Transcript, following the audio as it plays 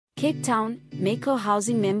Cape Town, Mayco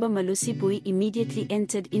housing member Malusi Booi immediately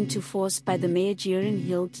entered into force by the Mayor Geordin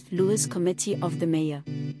Hill-Lewis committee of the mayor.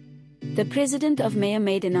 The president of mayor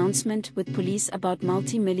made announcement with police about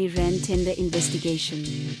Multi Milli Rand tender investigation.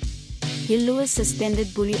 Hill-Lewis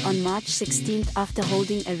suspended Booi on March 16 after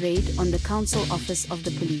holding a raid on the council office of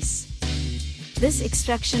the police. This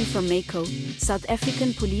extraction from Mayco, South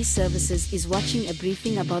African Police Services is watching a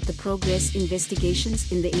briefing about the progress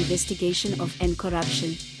investigations in the investigation of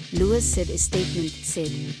corruption, Lewis said a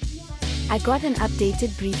statement.Said. I got an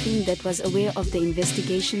updated briefing that was aware of the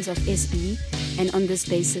investigations of SB, and on this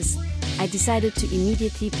basis, I decided to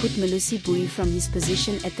immediately put Malusi Booi from his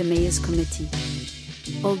position at the Mayor's Committee.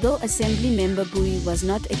 Although Assembly Member Booi was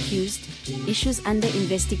not accused, issues under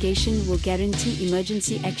investigation will guarantee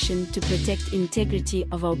emergency action to protect integrity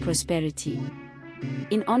of our prosperity.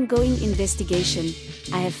 In ongoing investigation,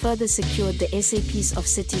 I have further secured the SAPs of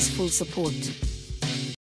city's full support.